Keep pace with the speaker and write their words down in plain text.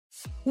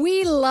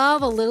We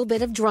love a little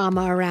bit of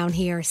drama around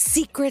here.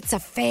 Secrets,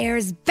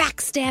 affairs,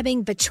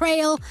 backstabbing,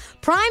 betrayal.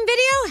 Prime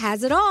Video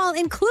has it all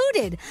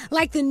included,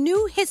 like the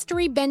new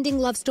history-bending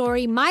love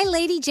story, My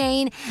Lady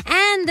Jane,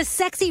 and the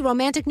sexy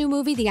romantic new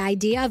movie, The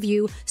Idea of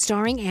You,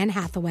 starring Anne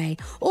Hathaway.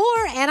 Or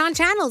add-on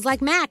channels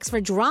like Max for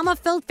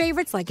drama-filled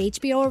favorites like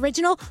HBO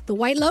original, The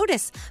White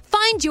Lotus.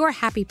 Find your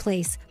happy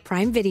place.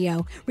 Prime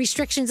Video.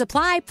 Restrictions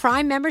apply.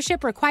 Prime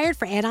membership required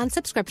for add-on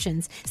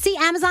subscriptions. See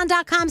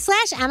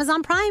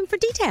Amazon.com/Amazon Prime for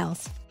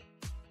details.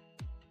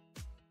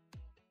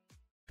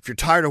 If you're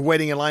tired of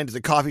waiting in line to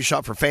the coffee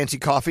shop for fancy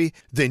coffee,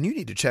 then you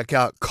need to check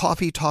out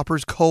Coffee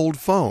Topper's Cold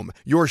Foam,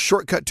 your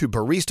shortcut to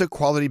barista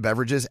quality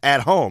beverages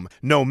at home.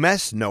 No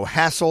mess, no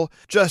hassle.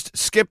 Just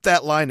skip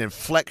that line and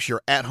flex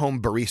your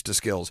at-home barista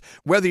skills.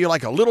 Whether you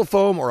like a little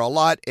foam or a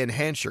lot,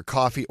 enhance your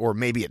coffee, or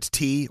maybe it's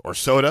tea or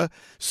soda.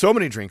 So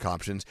many drink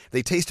options.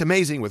 They taste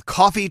amazing with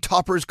Coffee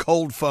Topper's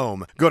Cold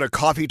Foam. Go to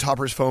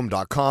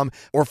coffeetoppersfoam.com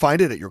or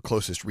find it at your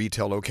closest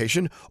retail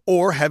location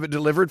or have it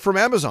delivered from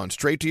Amazon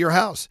straight to your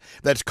house.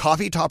 That's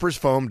coffeetoppersfoam.com.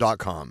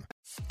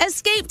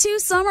 Escape to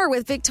summer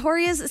with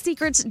Victoria's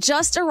Secret's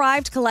just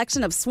arrived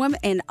collection of swim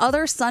and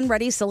other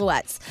sun-ready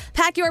silhouettes.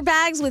 Pack your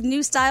bags with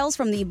new styles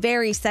from the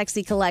Very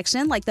Sexy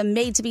collection, like the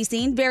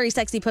made-to-be-seen Very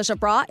Sexy push-up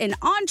bra, and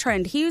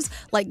on-trend hues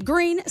like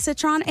green,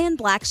 citron, and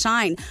black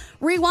shine.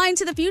 Rewind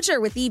to the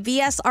future with the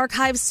VS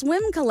Archive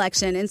Swim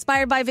collection,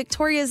 inspired by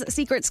Victoria's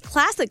Secret's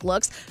classic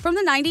looks from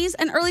the 90s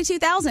and early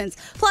 2000s.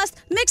 Plus,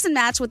 mix and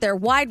match with their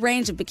wide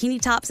range of bikini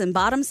tops and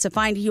bottoms to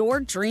find your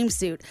dream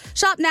suit.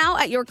 Shop now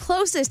at your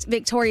closest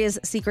Victoria's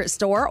Secret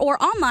store or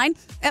online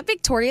at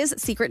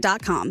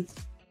victoriassecret.com.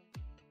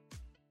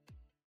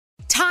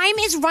 Time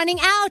is running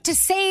out to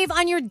save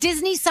on your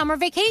Disney summer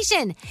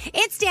vacation.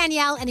 It's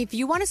Danielle, and if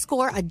you want to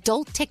score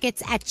adult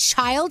tickets at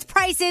child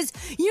prices,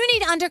 you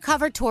need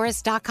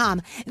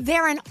UndercoverTourist.com.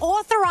 They're an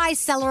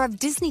authorized seller of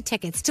Disney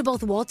tickets to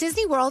both Walt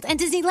Disney World and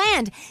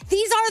Disneyland.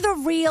 These are the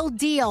real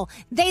deal.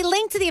 They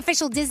link to the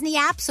official Disney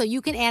app so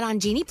you can add on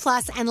Genie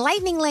Plus and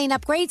Lightning Lane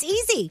upgrades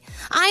easy.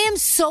 I am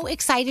so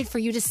excited for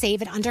you to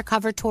save at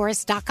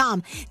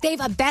UndercoverTourist.com. They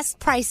have a best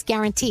price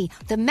guarantee.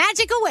 The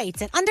magic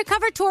awaits at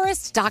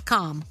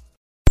UndercoverTourist.com.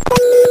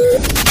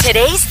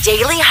 Today's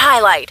daily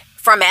highlight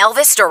from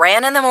Elvis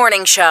Duran and the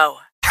Morning Show.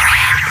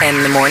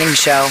 And the Morning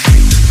Show.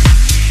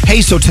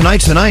 Hey, so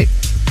tonight's the night.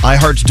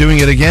 iHeart's doing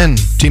it again,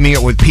 teaming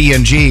up with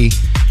P&G.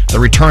 The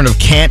return of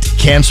Can't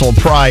Cancel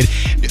Pride.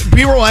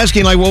 People were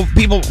asking,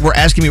 people were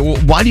asking me,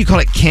 why do you call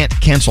it Can't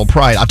Cancel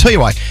Pride? I'll tell you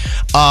why.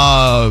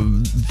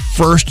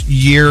 First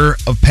year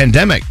of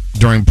pandemic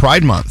during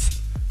Pride Month.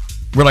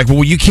 We're like,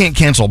 well, you can't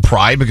cancel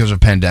Pride because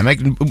of pandemic.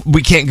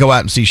 We can't go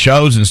out and see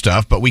shows and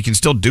stuff, but we can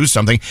still do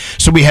something.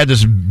 So we had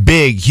this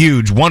big,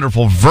 huge,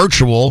 wonderful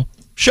virtual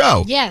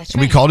show. Yeah, that's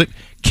right. We called it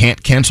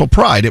Can't Cancel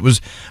Pride. It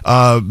was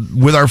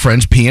with our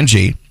friends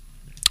P&G,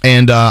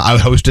 and I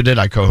hosted it.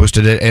 I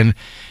co-hosted it, and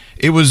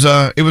it was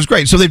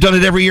great. So they've done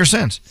it every year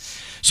since.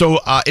 So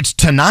it's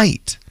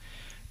tonight.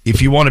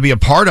 If you want to be a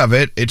part of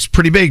it, it's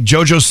pretty big.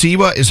 JoJo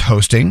Siwa is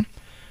hosting,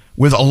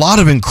 with a lot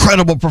of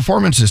incredible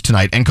performances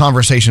tonight and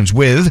conversations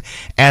with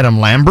Adam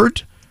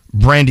Lambert,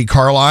 Brandi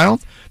Carlile,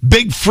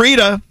 Big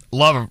Frida. I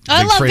love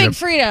Big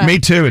Frida. Me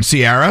too. And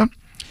Ciara.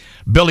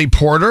 Billy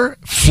Porter,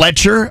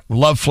 Fletcher.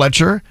 Love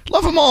Fletcher.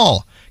 Love them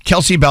all.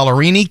 Kelsey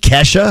Ballerini,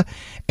 Kesha,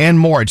 and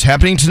more. It's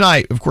happening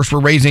tonight. Of course, we're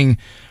raising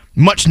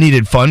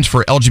much-needed funds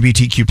for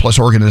LGBTQ plus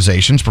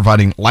organizations,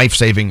 providing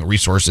life-saving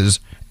resources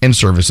and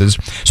services.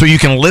 So you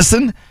can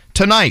listen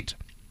tonight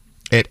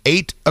at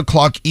 8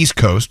 o'clock East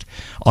Coast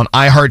on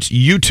iHeart's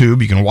YouTube.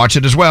 You can watch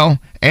it as well,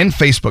 and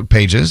Facebook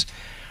pages,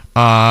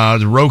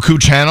 the Roku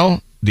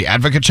channel, the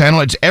Advocate channel.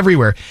 It's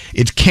everywhere.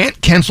 It's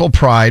Can't Cancel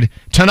Pride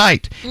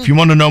tonight. If you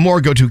want to know more,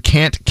 go to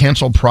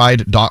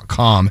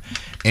can'tcancelpride.com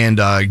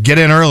and get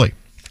in early.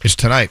 It's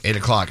tonight, 8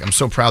 o'clock. I'm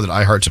so proud that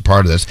iHeart's a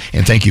part of this,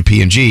 and thank you,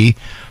 P&G,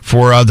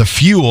 for the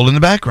fuel in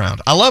the background.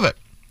 I love it.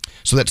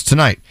 So that's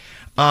tonight.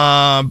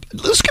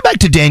 Let's get back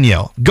to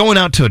Danielle going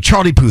out to a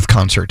Charlie Puth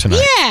concert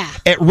tonight. Yeah.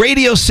 At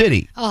Radio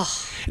City. Oh.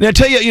 And I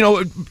tell you,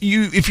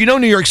 if you know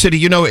New York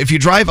City, if you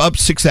drive up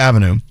 6th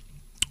Avenue,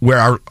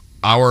 where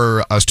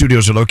our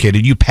studios are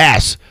located, you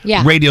pass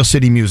Radio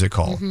City Music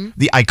Hall,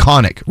 the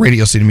iconic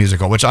Radio City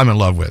Music Hall, which I'm in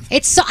love with.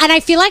 It's so, and I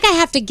feel like I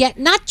have to get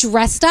not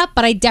dressed up,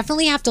 but I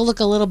definitely have to look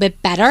a little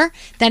bit better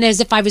than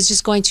as if I was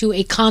just going to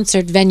a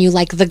concert venue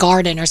like the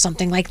Garden or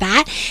something like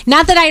that.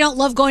 Not that I don't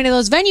love going to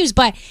those venues,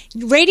 but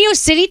Radio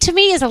City to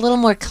me is a little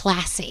more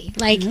classy.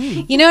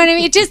 You know what I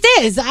mean? It just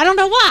is. I don't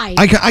know why.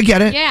 I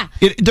get it. Yeah.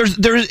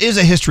 There is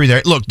a history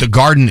there. Look, the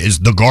Garden is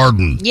the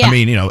Garden. Yeah. I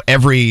mean,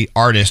 every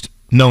artist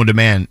known to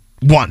man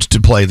wants to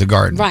play the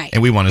Garden. Right.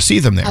 And we want to see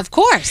them there. Of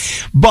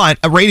course. But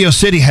Radio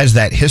City has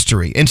that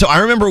history. And so I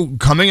remember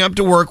coming up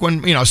to work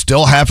when,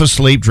 still half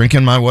asleep,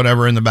 drinking my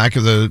whatever in the back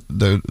of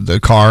the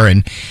car.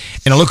 And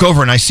I look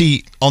over and I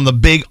see on the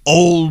big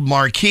old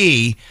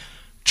marquee,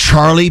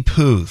 Charlie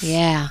Puth.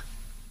 Yeah.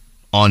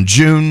 On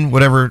June,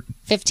 whatever.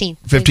 15th.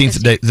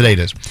 The date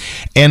is.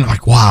 And I'm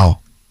like, wow.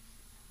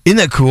 Isn't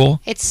that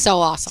cool? It's so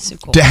awesome. So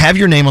cool. To have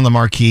your name on the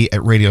marquee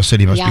at Radio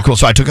City must be cool.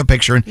 So I took a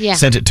picture and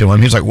sent it to him.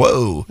 He was like,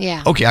 whoa.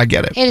 Yeah. Okay, I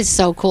get it. It is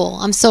so cool.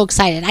 I'm so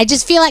excited. I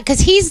just feel like, because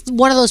he's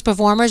one of those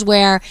performers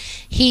where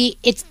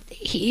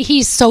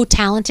he's so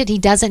talented. He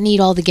doesn't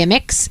need all the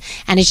gimmicks.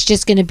 And it's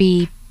just going to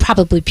be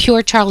probably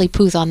pure Charlie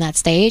Puth on that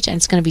stage. And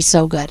it's going to be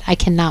so good. I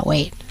cannot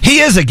wait. He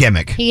is a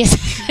gimmick. He is.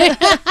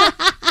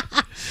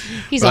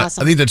 He's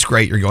awesome. I think that's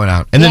great. You're going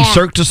out. And then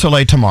Cirque du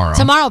Soleil tomorrow.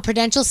 Tomorrow,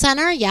 Prudential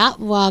Center. Yeah,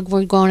 well,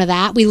 we're going to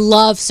that. We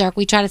love Cirque.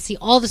 We try to see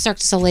all the Cirque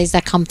du Soleils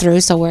that come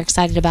through, so we're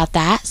excited about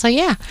that. So,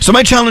 yeah. So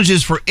my challenge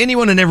is for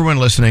anyone and everyone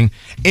listening,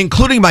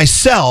 including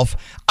myself,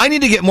 I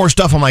need to get more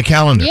stuff on my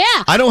calendar.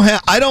 Yeah. I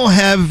don't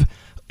have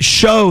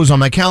shows on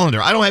my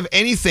calendar. I don't have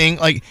anything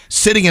like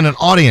sitting in an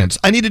audience.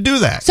 I need to do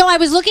that. So I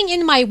was looking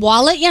in my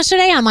wallet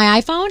yesterday on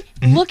my iPhone.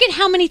 Look at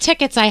how many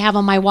tickets I have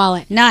on my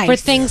wallet for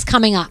things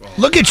coming up.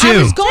 Look at you.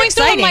 I was going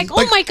through, I'm like,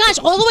 oh my gosh,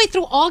 all the way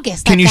through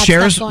August. Can you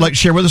share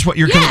with us what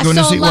you're going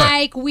to see?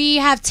 Like we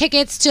have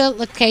tickets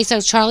to,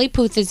 so Charlie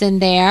Puth is in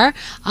there.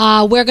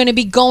 We're going to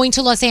be going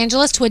to Los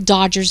Angeles to a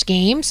Dodgers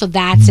game, so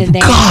that's in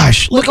there.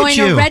 Gosh, look at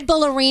you. We're going to Red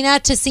Bull Arena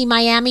to see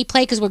Miami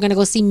play because we're going to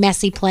go see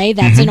Messi play.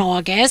 That's in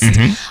August.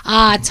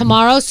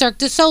 Tomorrow, Cirque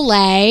du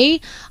Soleil.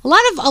 A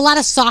lot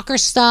of soccer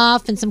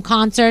stuff and some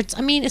concerts.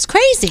 I mean, it's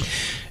crazy.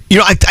 You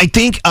know, I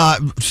think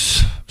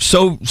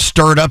so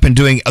stirred up and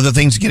doing other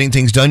things, getting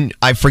things done,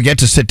 I forget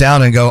to sit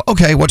down and go,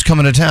 okay, what's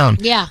coming to town?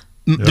 Yeah.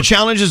 The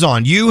challenge is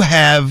on. You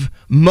have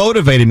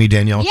motivated me,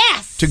 Danielle,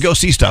 to go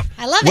see stuff.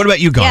 I love it. What about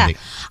you, Gandhi? Yeah.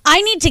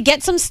 I need to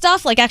get some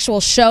stuff, like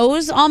actual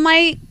shows on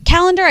my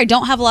calendar. I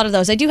don't have a lot of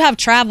those. I do have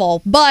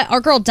travel, but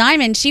our girl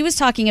Diamond, she was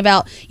talking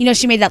about,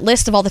 she made that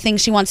list of all the things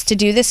she wants to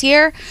do this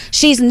year.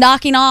 She's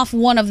knocking off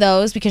one of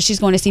those because she's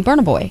going to see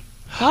Burna Boy.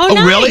 Oh,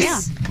 nice. Really?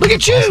 Yeah. Look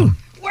at you. Awesome.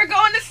 We're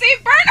going to see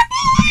Burna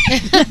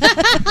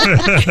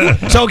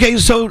Boy.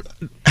 So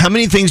how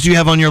many things do you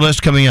have on your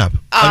list coming up?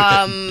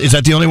 Is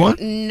that the only one?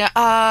 No,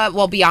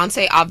 well,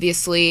 Beyonce,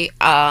 obviously,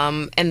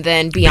 and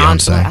then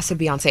Beyonce. I said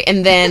Beyonce,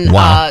 and then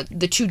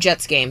the 2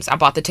 Jets games. I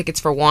bought the tickets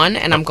for one,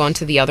 and I'm going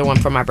to the other one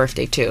for my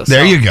birthday too.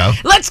 There you go.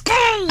 Let's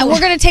go. And we're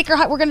gonna take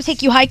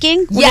you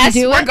hiking.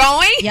 We're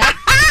going. Yeah.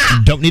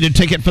 Don't need a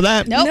ticket for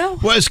that. Nope. No.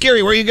 Well,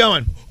 Scary, where are you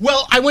going?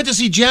 Well, I went to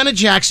see Janet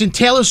Jackson,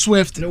 Taylor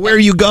Swift. Where are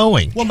you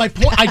going? Well, my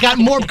point, I got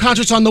more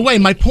concerts on the way.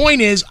 My point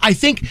is, I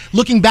think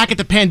looking back at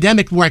the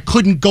pandemic where I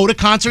couldn't go to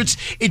concerts,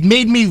 it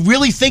made me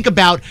really think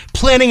about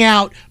planning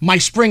out my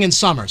spring and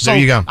summer. So there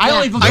you go.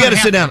 I got to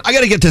sit down. I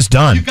got to get this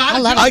done. You got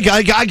it?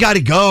 I got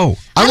to go.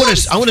 I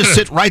want to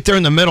sit right there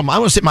in the middle. I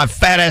want to sit my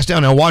fat ass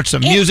down and watch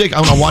some music. I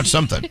want to watch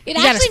something. It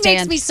actually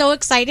makes me so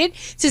excited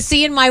to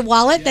see in my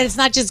wallet that it's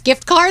not just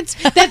gift cards,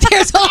 that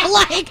there's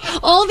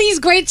all these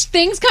great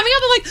things coming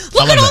up. I'm like,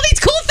 look at all these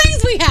cool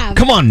things we have.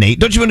 Come on, Nate.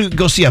 Don't you want to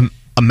go see a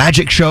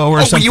magic show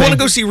or something? You want to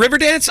go see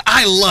Riverdance?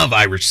 I love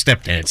Irish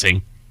step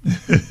dancing.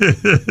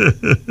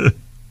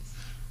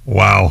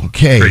 Wow.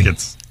 Okay.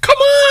 Crickets. Come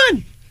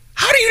on.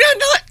 How do you not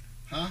know it?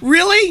 Huh?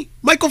 Really?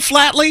 Michael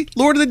Flatley,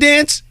 Lord of the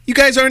Dance? You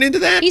guys aren't into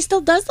that? He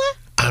still does that?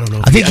 I don't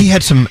know. I think he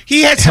had some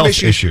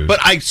health issues. But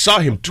I saw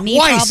him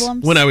twice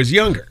when I was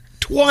younger.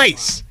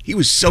 Twice. He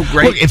was so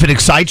great. Look, if it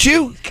excites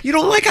you. You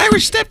don't like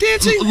Irish step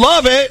dancing?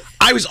 Love it.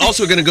 I was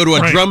also going to go to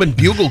a drum and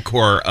bugle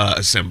corps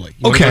assembly.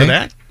 You okay. Go to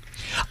that?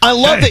 I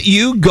love that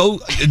you go.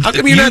 How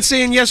come you're not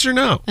saying yes or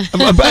no?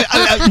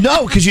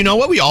 No, because you know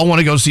what? We all want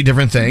to go see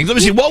different things. Let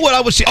me see. What would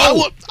I see?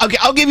 Okay,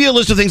 I'll give you a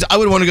list of things I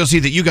would want to go see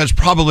that you guys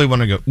probably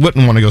wouldn't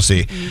want to go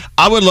see.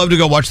 I would love to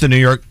go watch the New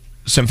York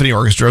Symphony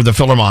Orchestra, the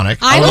Philharmonic.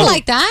 I would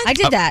like that. I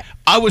did that.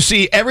 I would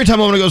see every time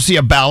I want to go see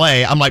a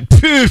ballet. I'm like,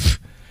 poof.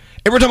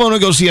 Every time I want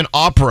to go see an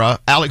opera,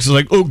 Alex is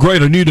like, "Oh,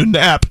 great! I need a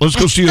nap. Let's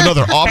go see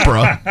another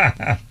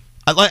opera."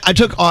 I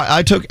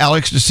took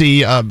Alex to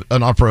see an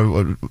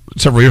opera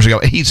several years ago,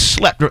 and he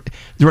slept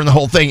during the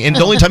whole thing. And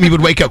the only time he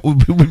would wake up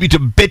would be to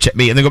bitch at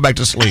me and then go back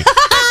to sleep.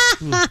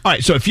 All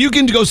right, so if you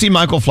can go see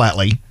Michael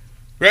Flatley,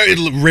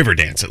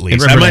 Riverdance at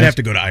least. I might have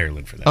to go to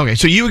Ireland for that. Okay,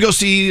 so you would go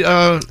see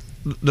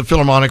the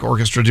Philharmonic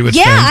Orchestra do its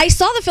thing. Yeah, I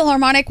saw the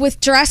Philharmonic with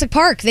Jurassic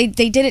Park. They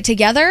did it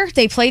together.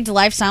 They played the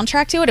live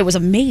soundtrack to it. It was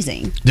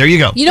amazing. There you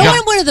go. You know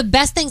what? One of the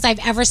best things I've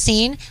ever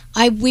seen.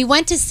 We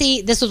went to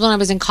see. This was when I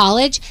was in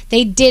college.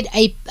 They did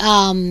the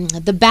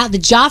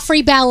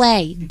Joffrey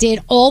Ballet did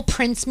all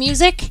Prince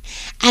music,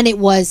 and it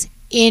was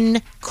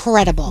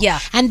incredible. Yeah.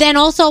 And then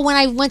also when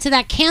I went to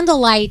that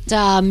Candlelight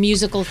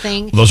musical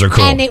thing. Those are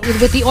cool. And it was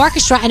with the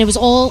orchestra, and it was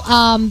all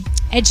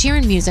Ed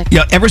Sheeran music.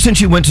 Yeah, ever since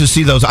you went to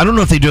see those, I don't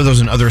know if they do those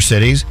in other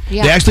cities.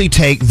 Yeah. They actually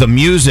take the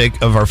music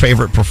of our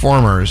favorite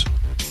performers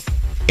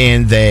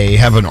and they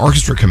have an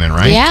orchestra come in,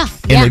 right? Yeah.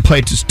 And they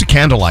play to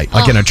candlelight,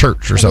 like in a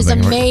church or something.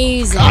 It was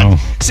amazing.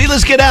 See,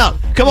 let's get out.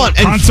 Come on.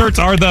 And concerts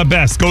are the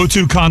best. Go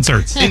to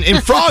concerts. And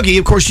Froggy,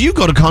 of course, you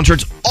go to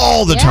concerts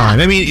all the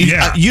time. I mean,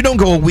 you don't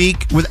go a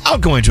week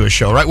without going to a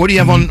show, right? What do you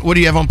have on? What do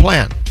you have on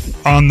plan?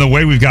 On the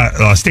way, we've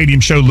got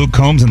Stadium Show, Luke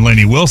Combs and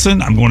Lenny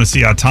Wilson. I'm going to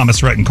see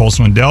Thomas Rhett and Cole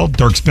Swindell,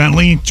 Dierks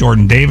Bentley,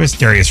 Jordan Davis,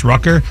 Darius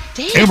Rucker.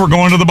 Damn. And we're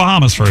going to the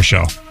Bahamas for a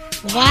show.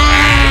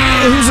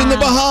 Wow. Who's in the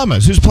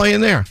Bahamas? Who's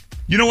playing there?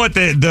 You know what?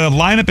 The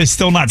lineup is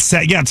still not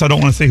set yet, so I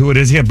don't want to say who it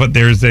is yet. But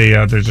there's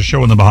a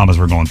show in the Bahamas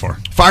we're going for.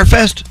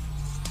 Firefest?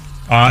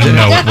 No,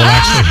 it will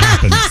actually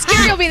happen.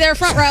 Scary will be there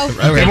front row.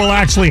 It will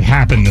actually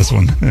happen, this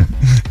one.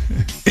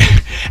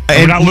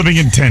 We're not living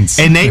in tents.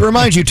 And Nate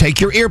reminds you, take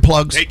your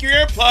earplugs. Take your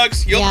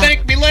earplugs. You'll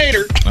thank me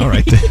later. All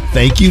right.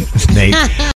 Thank you, Nate.